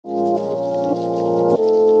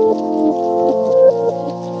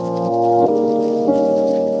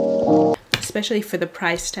especially for the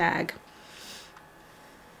price tag.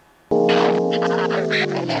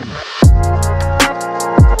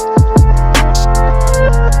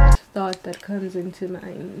 Thought that comes into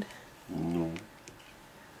mind. No.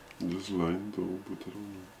 This line though, but I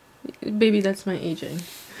don't know. Baby, that's my aging.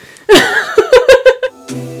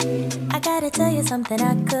 I gotta tell you something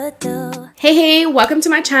I could do. Hey, welcome to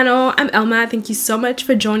my channel. I'm Elma. Thank you so much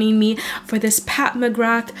for joining me for this Pat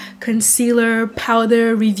McGrath concealer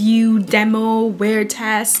powder review, demo, wear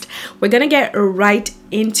test. We're gonna get right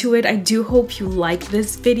into it. I do hope you like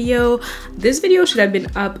this video. This video should have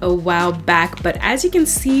been up a while back, but as you can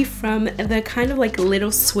see from the kind of like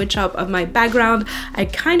little switch up of my background, I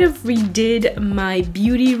kind of redid my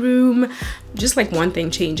beauty room. Just like one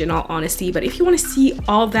thing changed in all honesty, but if you want to see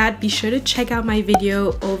all that, be sure to check out my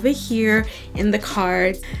video over here in the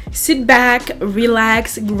card. Sit back,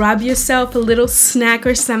 relax, grab yourself a little snack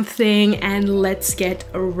or something, and let's get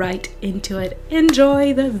right into it.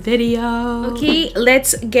 Enjoy the video. Okay,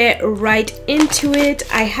 let's get right into it.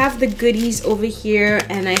 I have the goodies over here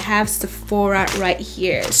and I have Sephora right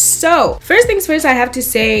here. So first things first, I have to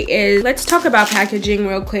say is let's talk about packaging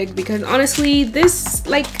real quick, because honestly this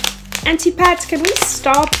like anti-pats, can we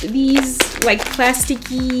stop these like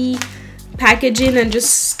plasticky packaging and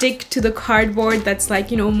just stick to the cardboard that's like,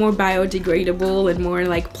 you know, more biodegradable and more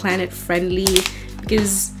like planet friendly?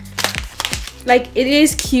 Because like it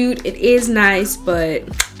is cute, it is nice, but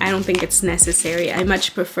I don't think it's necessary. I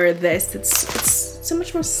much prefer this. It's so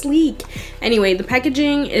much more sleek. Anyway, the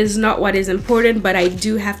packaging is not what is important, but I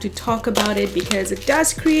do have to talk about it because it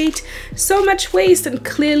does create so much waste, and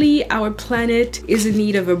clearly our planet is in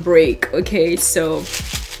need of a break. Okay, so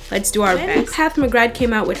let's do our best. Pat McGrath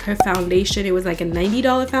came out with her foundation. It was like a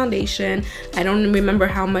 $90 foundation. I don't remember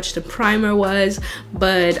how much the primer was,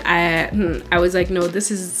 but I was like, no,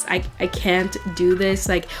 this is, I can't do this.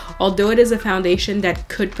 Like, although it is a foundation that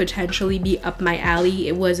could potentially be up my alley,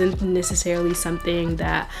 it wasn't necessarily something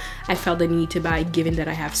that I felt the need to buy, given that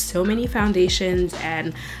I have so many foundations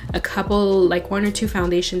and a couple, like one or two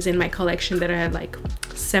foundations in my collection that are like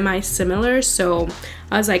semi-similar. So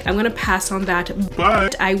I was like, I'm gonna pass on that.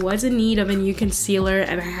 But I was in need of a new concealer,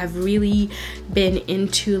 and I have really been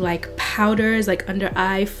into like powders, like under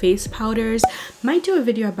eye face powders. Might do a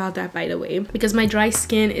video about that, by the way, because my dry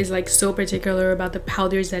skin is like so particular about the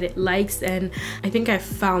powders that it likes, and I think I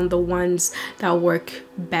found the ones that work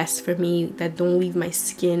best for me, that don't leave my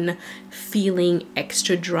skin feeling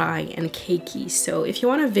extra dry and cakey. So if you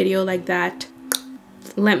want a video like that,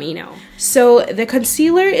 let me know. So the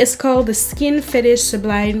concealer is called the Skin Fetish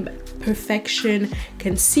Sublime Perfection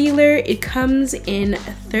Concealer. It comes in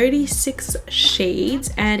 36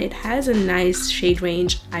 shades and it has a nice shade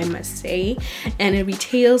range, I must say, and it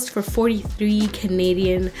retails for 43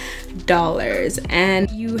 Canadian dollars. And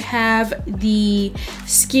you have the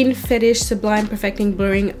Skin Fetish Sublime Perfecting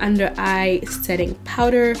Blurring Under Eye Setting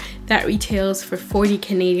Powder that retails for 40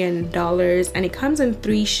 Canadian dollars, and it comes in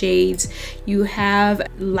 3 shades. You have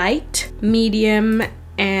light, medium,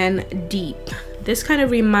 and deep. This kind of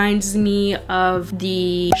reminds me of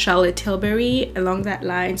the Charlotte Tilbury, along that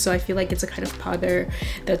line, so I feel like it's a kind of powder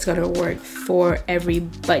that's gonna work for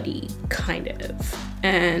everybody, kind of.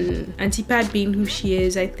 And Auntie Pat, being who she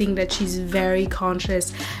is, I think that she's very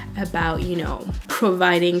conscious about, you know,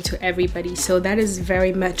 providing to everybody, so that is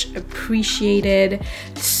very much appreciated.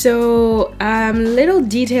 So little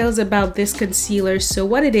details about this concealer. So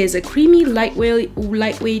what it is: a creamy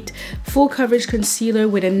lightweight full coverage concealer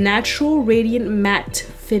with a natural radiant matte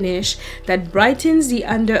finish that brightens the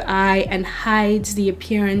under eye and hides the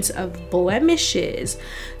appearance of blemishes.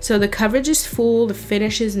 So the coverage is full, the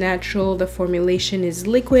finish is natural, the formulation is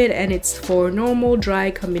liquid, and it's for normal,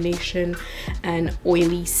 dry, combination, and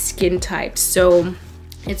oily skin types. So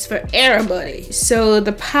it's for everybody. So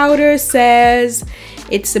the powder says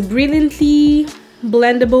it's a brilliantly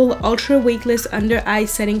blendable, ultra weightless under eye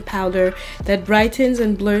setting powder that brightens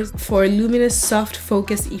and blurs for a luminous soft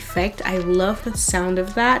focus effect. I love the sound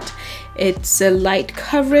of that. It's a light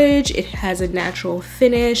coverage, it has a natural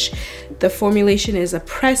finish, the formulation is a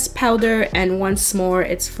pressed powder, and once more,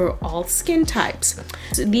 it's for all skin types.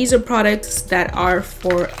 So these are products that are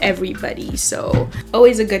for everybody, so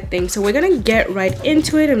always a good thing. So we're gonna get right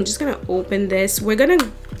into it. I'm just gonna open this. I'm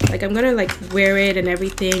gonna like wear it and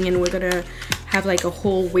everything, and we're gonna have like a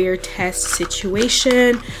whole wear test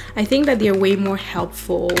situation. I think that they're way more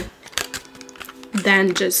helpful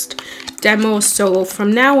than just demos. So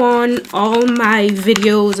from now on, all my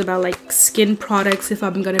videos about like skin products, if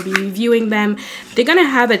I'm gonna be reviewing them, they're gonna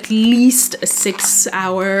have at least a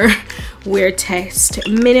 6-hour wear test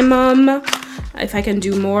minimum. If I can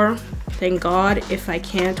do more, Thank God. If I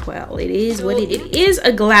can't, well, it is what it is. It is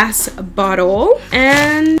a glass bottle,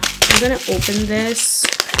 and I'm gonna open this.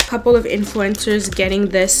 A couple of influencers getting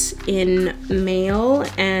this in mail,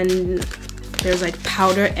 and there's like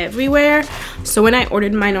powder everywhere. So when I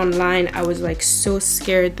ordered mine online, I was like so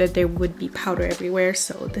scared that there would be powder everywhere.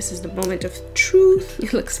 So this is the moment of truth.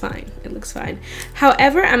 It looks fine. It looks fine.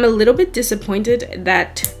 However, I'm a little bit disappointed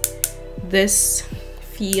that this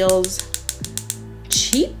feels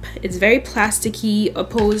cheap. It's very plasticky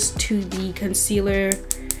opposed to the concealer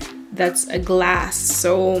that's a glass.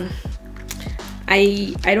 So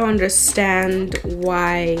I don't understand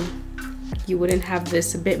why you wouldn't have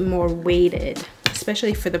this a bit more weighted,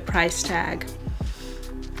 especially for the price tag.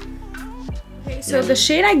 Okay, so the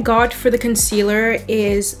shade I got for the concealer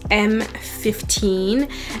is M15,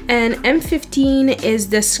 and M15 is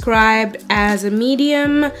described as a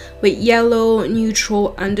medium with yellow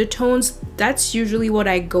neutral undertones. That's usually what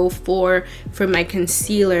I go for my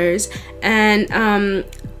concealers. And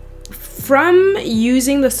from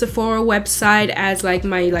using the Sephora website as like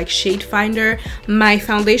my shade finder, my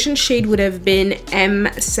foundation shade would have been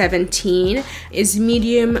M17. Is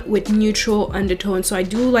medium with neutral undertone, so I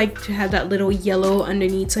do like to have that little yellow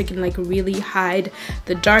underneath so I can like really hide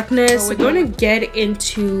the darkness. So we're going to get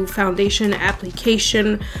into foundation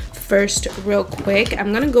application first real quick.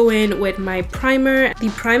 I'm gonna go in with my primer. The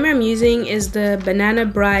primer I'm using is the Banana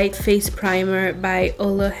Bright Face Primer by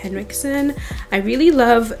Ole Henriksen. I really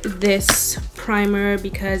love this primer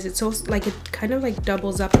because it's also like, it kind of like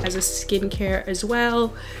doubles up as a skincare as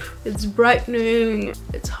well. It's brightening,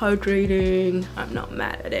 it's hydrating. I'm not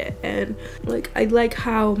mad at it, and like I like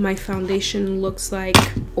how my foundation looks like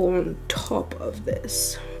on top of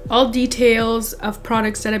this. All details of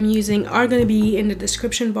products that I'm using are going to be in the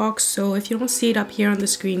description box, so if you don't see it up here on the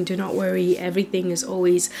screen, do not worry, everything is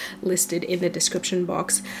always listed in the description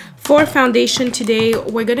box. For foundation today,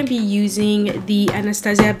 we're going to be using the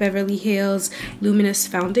Anastasia Beverly Hills Luminous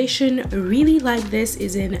Foundation. I really like this,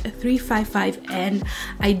 is in 355N.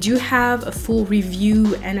 I do have a full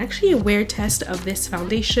review and actually a wear test of this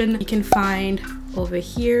foundation you can find over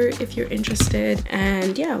here if you're interested.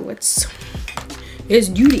 And yeah, let's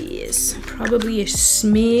do this. Probably a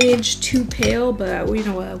smidge too pale, but you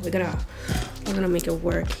know what, we're gonna make it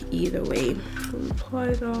work either way.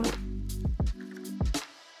 Apply that.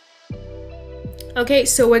 Okay,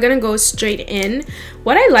 so we're gonna go straight in.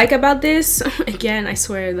 What I like about this, again, I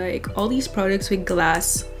swear, like all these products with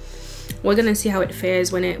glass, we're gonna see how it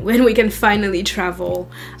fares when we can finally travel.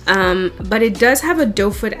 But it does have a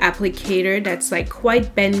doe foot applicator that's like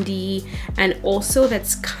quite bendy, and also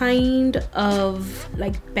that's kind of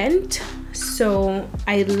like bent. So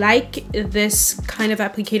I like this kind of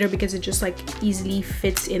applicator because it just like easily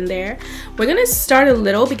fits in there. We're gonna start a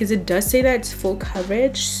little because it does say that it's full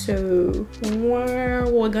coverage, so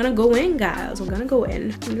we're gonna go in, guys. We're gonna go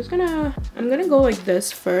in. I'm gonna go like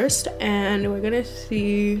this first, and we're gonna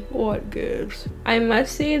see what gives. I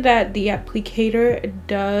must say that the applicator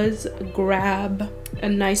does grab a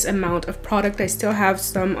nice amount of product. I still have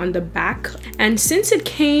some on the back, and since it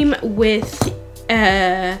came with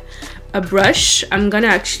a brush, I'm gonna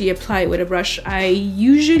actually apply it with a brush. I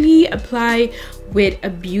usually apply with a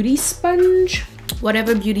beauty sponge,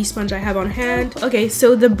 whatever beauty sponge I have on hand. Okay,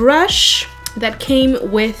 so the brush that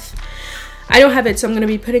came with, I don't have it, so I'm gonna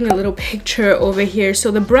be putting a little picture over here.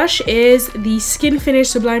 So the brush is the Skin Finish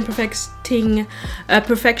Sublime Perfection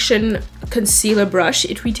Concealer Brush.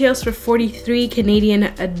 It retails for 43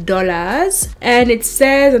 Canadian dollars, and it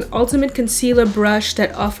says an ultimate concealer brush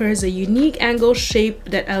that offers a unique angle shape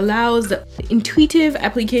that allows the intuitive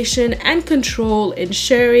application and control,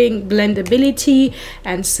 ensuring blendability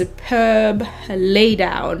and superb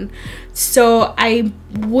laydown. So I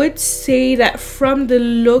would say that from the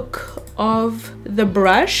look of the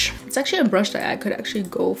brush, it's actually a brush that I could actually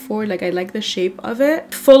go for. Like, I like the shape of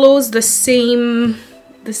it. Follows the same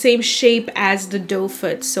shape as the doe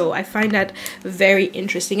foot, so I find that very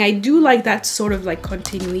interesting. I do like that sort of like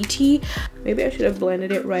continuity. Maybe I should have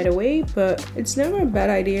blended it right away, but it's never a bad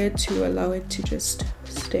idea to allow it to just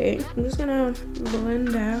stay. I'm just gonna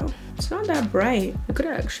blend out. It's not that bright. I could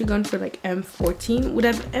have actually gone for like M14. Would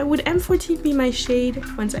M14 be my shade?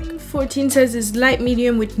 One second. 14 says is light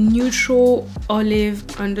medium with neutral olive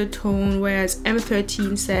undertone, whereas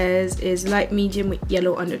M13 says is light medium with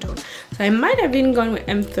yellow undertone. So I might have even gone with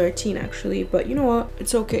M13 actually, but you know what?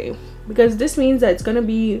 It's okay, because this means that it's gonna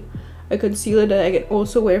be a concealer that I can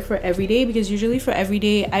also wear for everyday, because usually for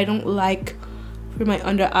everyday I don't like for my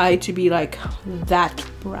under eye to be like that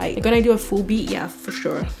bright. Like when I do a full beat, yeah, for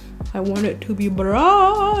sure, I want it to be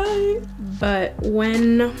bright. But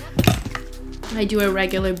when I do a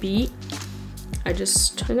regular beat, I'm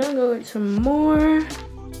gonna go with some more.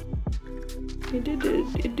 It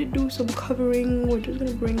did do some covering. We're just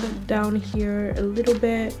gonna bring that down here a little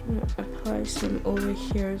bit. I'm gonna apply some over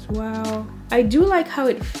here as well. I do like how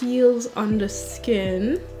it feels on the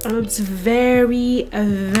skin. It's very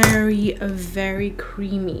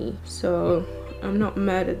creamy, so I'm not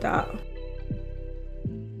mad at that.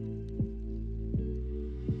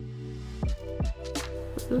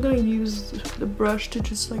 I'm gonna use the brush to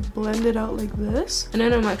just like blend it out like this, and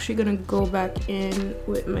then I'm actually gonna go back in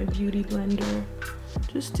with my beauty blender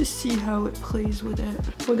just to see how it plays with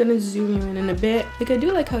it. We're gonna zoom you in a bit. Like, I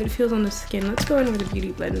do like how it feels on the skin. Let's go in with a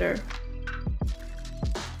beauty blender.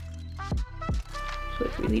 So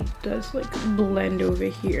it really does like blend over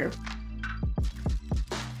here.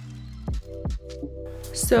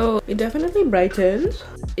 So it definitely brightens.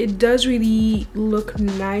 It does really look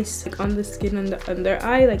nice like on the skin and the under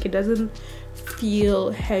eye. Like, it doesn't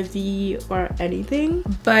feel heavy or anything.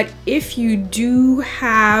 But if you do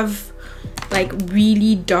have like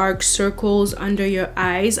really dark circles under your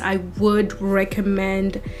eyes, I would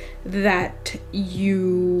recommend that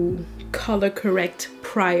you color correct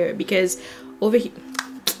prior, because over here,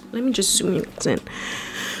 let me just zoom in,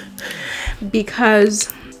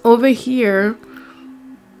 because over here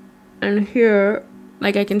and here,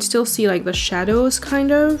 like, I can still see like the shadows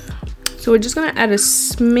kind of. So we're just gonna add a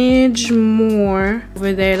smidge more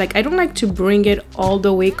over there. Like, I don't like to bring it all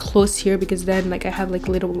the way close here, because then like I have like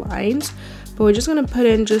little lines, but we're just gonna put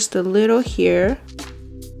in just a little here.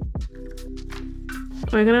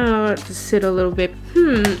 We're gonna allow it to sit a little bit.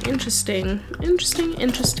 Interesting. I'm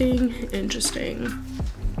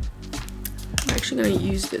actually gonna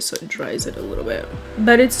use this so it dries it a little bit,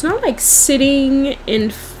 but it's not like sitting in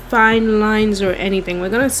fine lines or anything. We're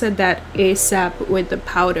gonna set that ASAP with the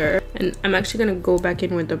powder, and I'm actually gonna go back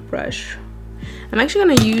in with the brush. I'm actually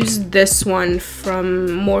gonna use this one from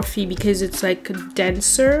Morphe because it's like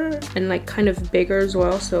denser and like kind of bigger as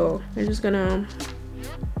well. So I'm just gonna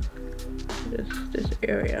this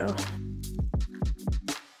area.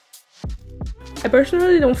 I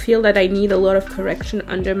personally don't feel that I need a lot of correction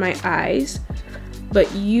under my eyes,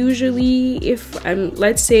 but usually if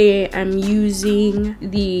let's say I'm using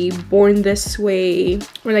the Born This Way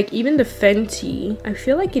or like even the Fenty, I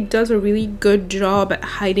feel like it does a really good job at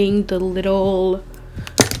hiding the little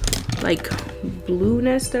like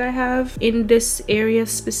blueness that I have in this area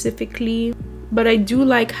specifically. But I do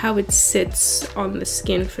like how it sits on the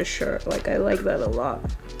skin for sure. Like, I like that a lot.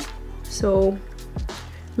 So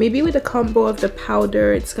maybe with a combo of the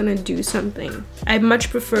powder, it's gonna do something. I much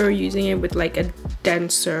prefer using it with like a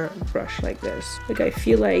denser brush like this. Like, I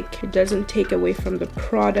feel like it doesn't take away from the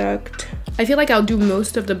product. I feel like I'll do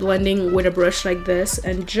most of the blending with a brush like this,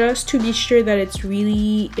 and just to be sure that it's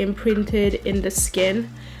really imprinted in the skin,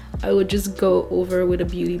 I would just go over with a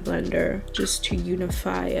beauty blender just to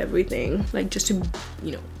unify everything, like just to,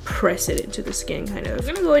 you know, press it into the skin kind of.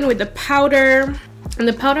 I'm gonna go in with the powder, and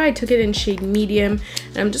the powder I took it in shade medium,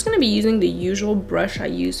 and I'm just gonna be using the usual brush I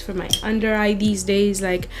use for my under eye these days.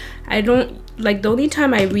 Like, I don't like, the only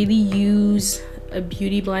time I really use a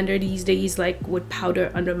beauty blender these days like with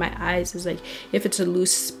powder under my eyes is like if it's a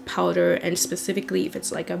loose powder, and specifically if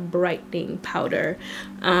it's like a brightening powder.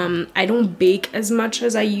 I don't bake as much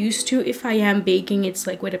as I used to. If I am baking, it's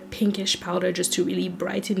like with a pinkish powder just to really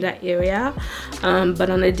brighten that area, but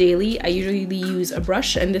on a daily I usually use a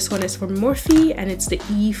brush, and this one is from Morphe and it's the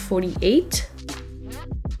E48.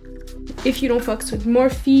 If you don't fucks with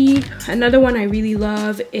Morphe, another one I really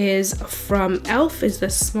love is from e.l.f. is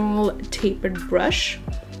the small tapered brush.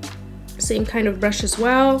 Same kind of brush as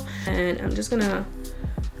well. And I'm just gonna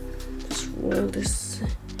just roll this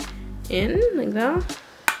in like that.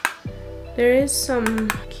 There is some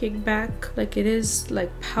kickback, like it is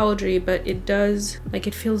like powdery, but it does, like,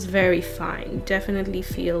 it feels very fine. Definitely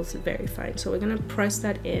feels very fine. So we're gonna press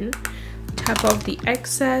that in. Tap off the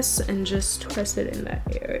excess and just press it in that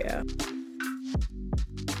area.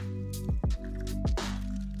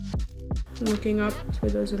 Looking up so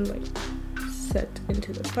it doesn't like set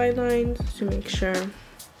into the fine lines, to make sure.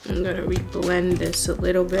 I'm gonna reblend this a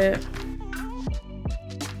little bit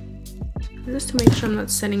just to make sure I'm not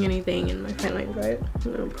setting anything in my fine lines, right?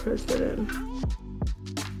 I'm gonna press it in.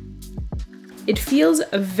 It feels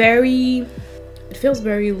very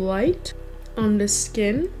light on the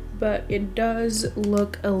skin, but it does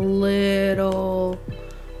look a little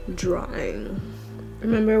drying.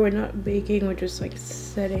 Remember, we're not baking, we're just like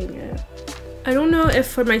setting it. I don't know if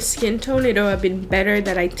for my skin tone it would have been better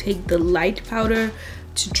that I take the light powder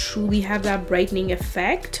to truly have that brightening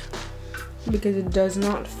effect, because it does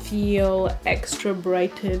not feel extra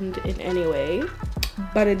brightened in any way.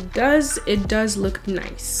 but it does look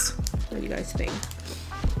nice. What do you guys think?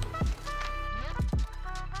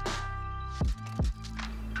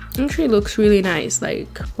 Actually looks really nice.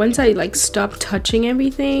 Like once I like stop touching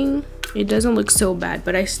everything, it doesn't look so bad,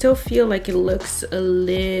 but I still feel like it looks a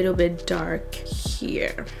little bit dark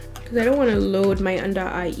here because I don't want to load my under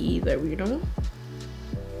eye either, you know.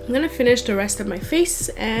 I'm gonna finish the rest of my face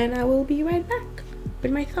and I will be right back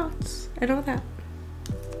with my thoughts and all that.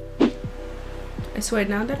 I swear,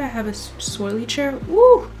 now that I have a swirly chair,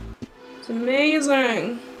 woo, it's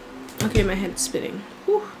amazing. Okay, my head's spinning.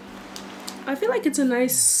 Woo. I feel like it's a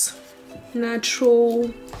nice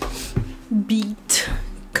natural beat,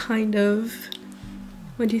 kind of.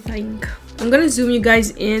 What do you think? I'm gonna zoom you guys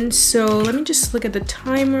in, so let me just look at the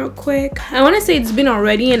time real quick. I want to say it's been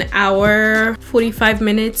already an hour 45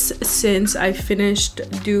 minutes since I finished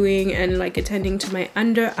doing and like attending to my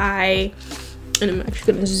under eye, and I'm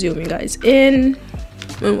actually gonna zoom you guys in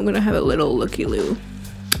and we're gonna have a little looky-loo.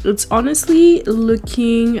 It's honestly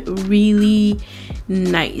looking really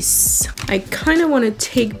nice. I kind of want to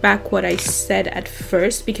take back what I said at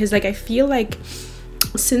first, because like I feel like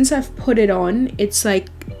since I've put it on, it's like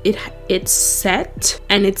it's set,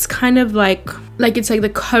 and it's kind of like it's like the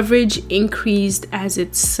coverage increased as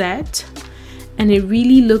it's set, and it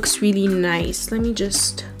really looks really nice. Let me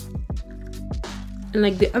just, and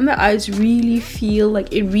like the under eyes really feel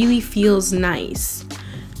like it really feels nice.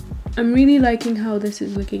 I'm really liking how this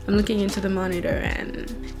is looking. I'm looking into the monitor and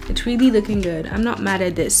it's really looking good. I'm not mad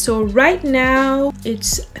at this. So right now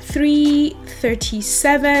it's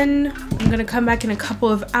 3:37. I'm gonna come back in a couple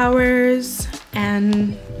of hours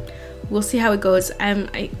and we'll see how it goes.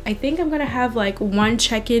 I think I'm gonna have like one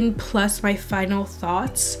check-in plus my final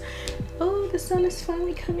thoughts. Oh, the sun is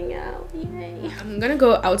finally coming out, yay. I'm gonna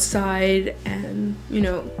go outside and, you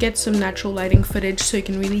know, get some natural lighting footage so you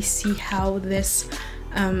can really see how this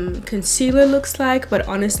concealer looks like. But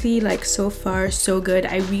honestly, like, so far so good.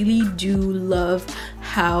 I really do love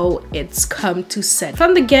how it's come to set.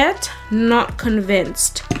 From the get, not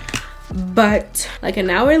convinced, but like an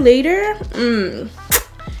hour later,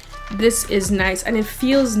 this is nice, and it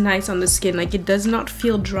feels nice on the skin. Like, it does not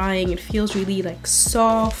feel drying, it feels really like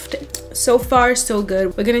soft. So far so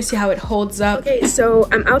good. We're gonna see how it holds up. Okay, so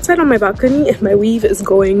I'm outside on my balcony and my weave is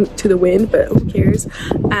going to the wind, but who cares.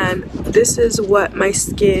 And this is what my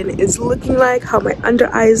skin is looking like, how my under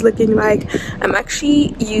eye is looking like. I'm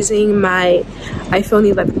actually using my iPhone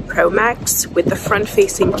 11 Pro Max with the front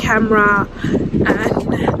facing camera,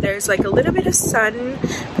 and there's like a little bit of sun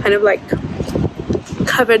kind of like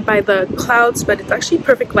covered by the clouds, but it's actually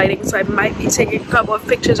perfect lighting, so I might be taking a couple of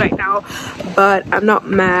pictures right now, but I'm not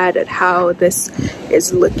mad at how this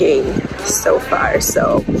is looking so far.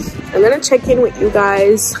 So I'm gonna check in with you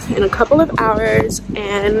guys in a couple of hours,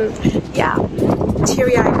 and yeah,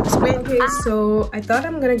 teary-eyed explain. Okay, so I thought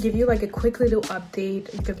I'm gonna give you like a quick little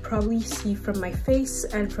update. You could probably see from my face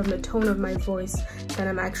and from the tone of my voice that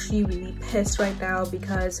I'm actually really pissed right now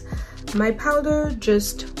because my powder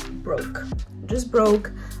just broke.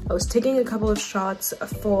 I was taking a couple of shots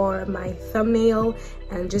for my thumbnail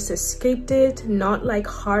and just escaped it, not like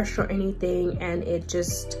harsh or anything, and it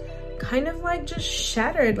just kind of like just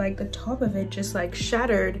shattered, like the top of it just like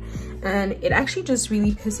shattered, and it actually just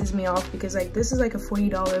really pisses me off because like this is like a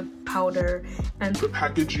 $40 powder and the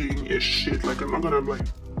packaging is shit. Like, I'm not gonna like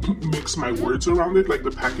mix my words around it. Like, the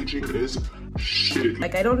packaging is shit.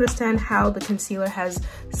 Like, I don't understand how the concealer has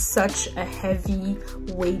such a heavy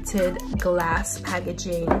weighted glass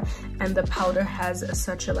packaging and the powder has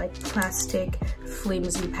such a like plastic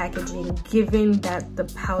flimsy packaging, given that the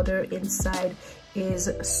powder inside is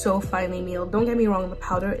so finely milled. Don't get me wrong, the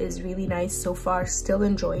powder is really nice so far, still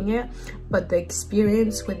enjoying it, but the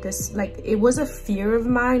experience with this, like, it was a fear of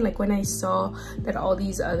mine. Like, when I saw that all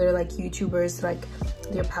these other like YouTubers, like,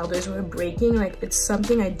 their powders were breaking, like, it's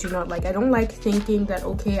something I do not like. I don't like thinking that,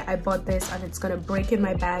 okay, I bought this and it's gonna break in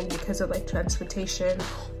my bag because of like transportation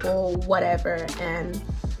or whatever. And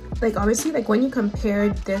like, honestly, like, when you compare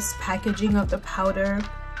this packaging of the powder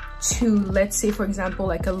to, let's say, for example,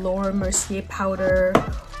 like a Laura Mercier powder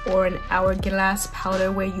or an Hourglass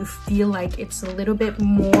powder, where you feel like it's a little bit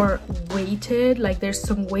more weighted, like there's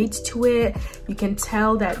some weight to it, you can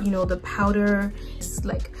tell that, you know, the powder is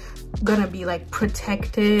like gonna be like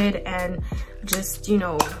protected and just, you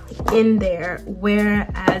know, in there,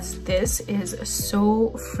 whereas this is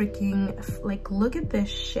so freaking, like, look at this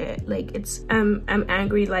shit. Like, it's I'm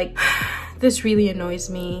angry. Like, this really annoys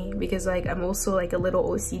me because like I'm also like a little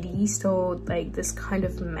OCD, so like this kind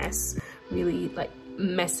of mess really like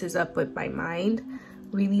messes up with my mind.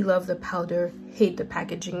 Really love the powder, hate the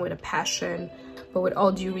packaging with a passion, but with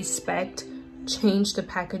all due respect, change the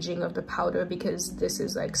packaging of the powder because this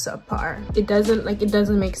is like subpar. It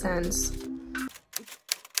doesn't make sense.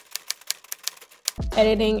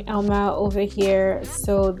 Editing Elma over here,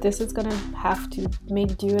 so this is gonna have to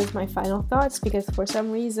make do as my final thoughts because for some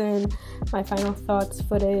reason my final thoughts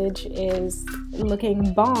footage is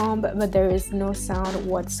looking bomb, but there is no sound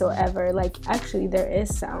whatsoever. Like, actually there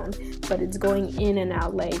is sound, but it's going in and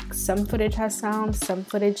out. Like, some footage has sound, some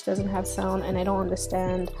footage doesn't have sound, and I don't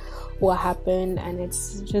understand what happened. And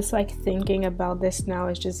it's just like thinking about this now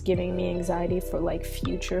is just giving me anxiety for like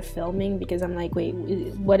future filming, because I'm like, wait,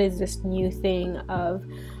 what is this new thing of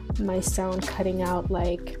my sound cutting out?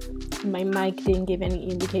 Like, my mic didn't give any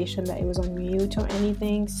indication that it was on mute or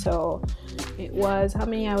anything. So it was, how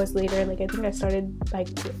many hours later? Like, I think I started, like,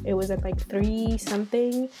 it was at like 3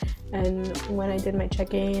 something, and when I did my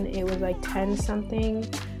check-in it was like 10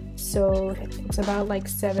 something. So it's about like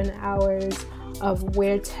 7 hours of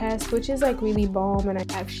wear test, which is like really bomb, and I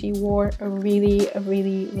actually wore really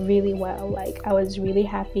well. Like, I was really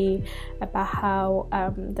happy about how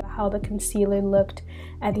the concealer looked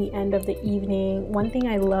at the end of the evening. One thing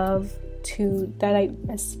I love too, that I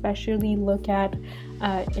especially look at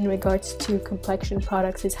in regards to complexion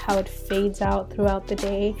products, is how it fades out throughout the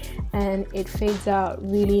day, and it fades out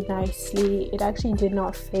really nicely. It actually did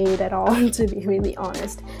not fade at all, to be really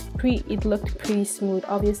honest. It looked pretty smooth.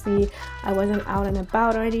 Obviously I wasn't out and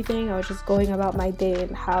about or anything, I was just going about my day in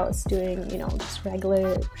the house doing, you know, just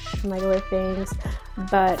regular things,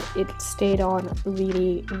 but it stayed on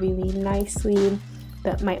really nicely.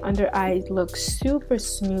 That my under eye looks super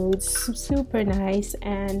smooth, super nice,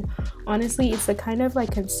 and honestly it's a kind of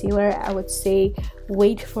like concealer I would say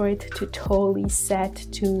wait for it to totally set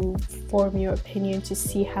to form your opinion, to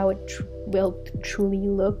see how it will truly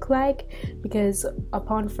look like, because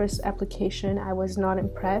upon first application I was not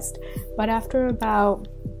impressed, but after about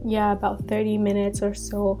 30 minutes or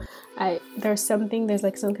so, there's some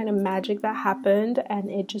kind of magic that happened, and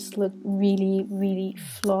it just looked really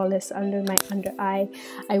flawless under my under eye.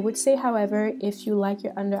 I would say, however, if you like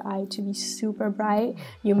your under eye to be super bright,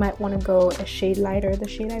 you might want to go a shade lighter. The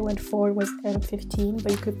shade I went for was M15,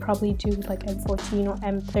 but you could probably do like M14 or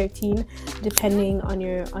M13 depending on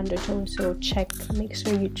your undertone, so make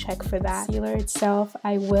sure you check for that. Concealer itself,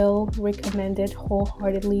 I will recommend it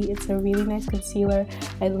wholeheartedly. It's a really nice concealer.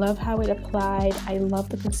 I love how it applied. I love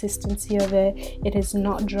the consistency of it. It is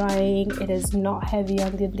not drying, it is not heavy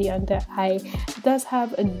on the under eye. It does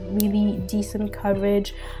have a really decent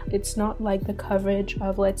coverage. It's not like the coverage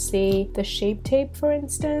of, let's say, the Shape Tape, for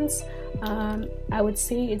instance. I would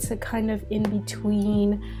say it's a kind of in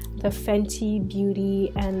between the Fenty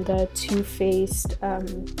Beauty and the Too Faced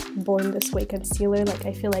Born This Way concealer. Like,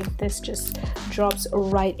 I feel like this just drops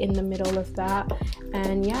right in the middle of that,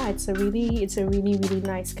 and yeah, it's a really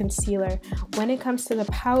nice concealer. When it comes to the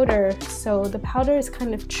powder, so the powder is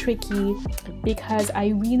kind of tricky because I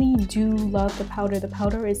really do love the powder. The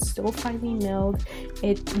powder is so finely milled,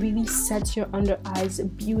 it really sets your under eyes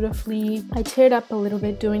beautifully. I teared up a little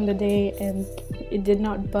bit during the day and it did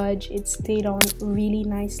not budge. It stayed on really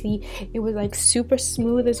nicely. It was like super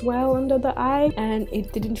smooth as well under the eye, and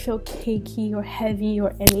it didn't feel cakey or heavy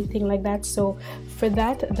or anything like that. So for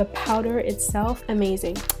that, the powder itself,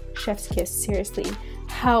 amazing, chef's kiss, seriously.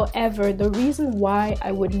 However, the reason why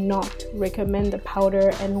I would not recommend the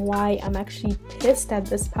powder and why I'm actually pissed at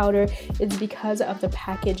this powder is because of the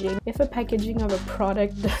packaging. If a packaging of a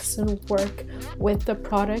product doesn't work with the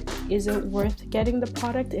product, is it worth getting the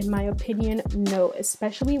product? In my opinion, no,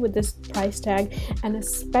 especially with this price tag, and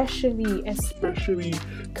especially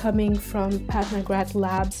coming from MCGRATH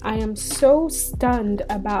Labs. I am so stunned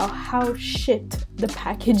about how shit the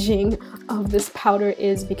packaging of this powder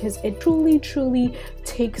is, because it truly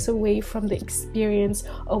takes away from the experience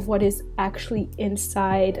of what is actually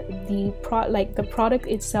inside the product. The product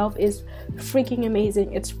itself is freaking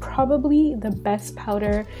amazing. It's probably the best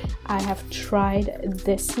powder I have tried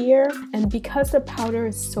this year, and because the powder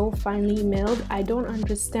is so finely milled, I don't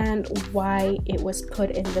understand why it was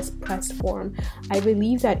put in this pressed form. I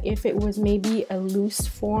believe that if it was maybe a loose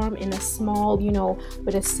form in a small, you know,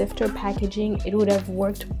 with a sifter packaging, it would have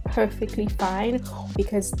worked perfectly fine,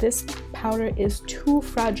 because this powder is too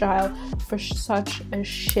fragile for such a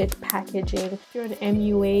shit packaging. If you're an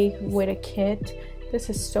MUA with a kit, this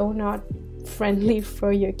is so not friendly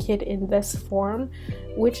for your kid in this form,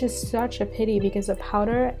 which is such a pity, because the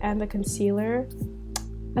powder and the concealer,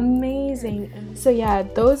 amazing. So yeah,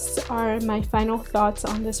 those are my final thoughts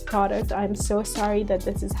on this product. I'm so sorry that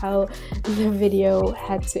this is how the video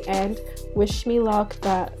had to end. Wish me luck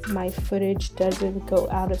that my footage doesn't go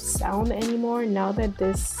out of sound anymore now that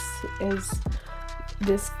this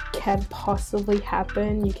can possibly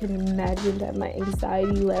happen. You can imagine that my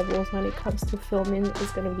anxiety levels when it comes to filming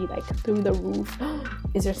is gonna be like through the roof.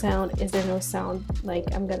 Is there sound? Is there no sound? Like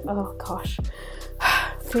I'm gonna, oh gosh,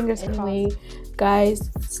 fingers crossed. Anyway,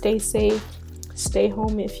 guys, stay safe, stay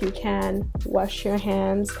home if you can, wash your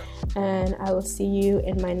hands, and I will see you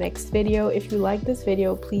in my next video. If you like this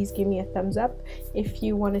video, please give me a thumbs up. If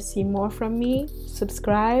you want to see more from me,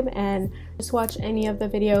 subscribe, and just watch any of the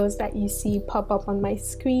videos that you see pop up on my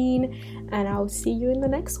screen, and I'll see you in the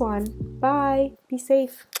next one. Bye, be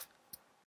safe.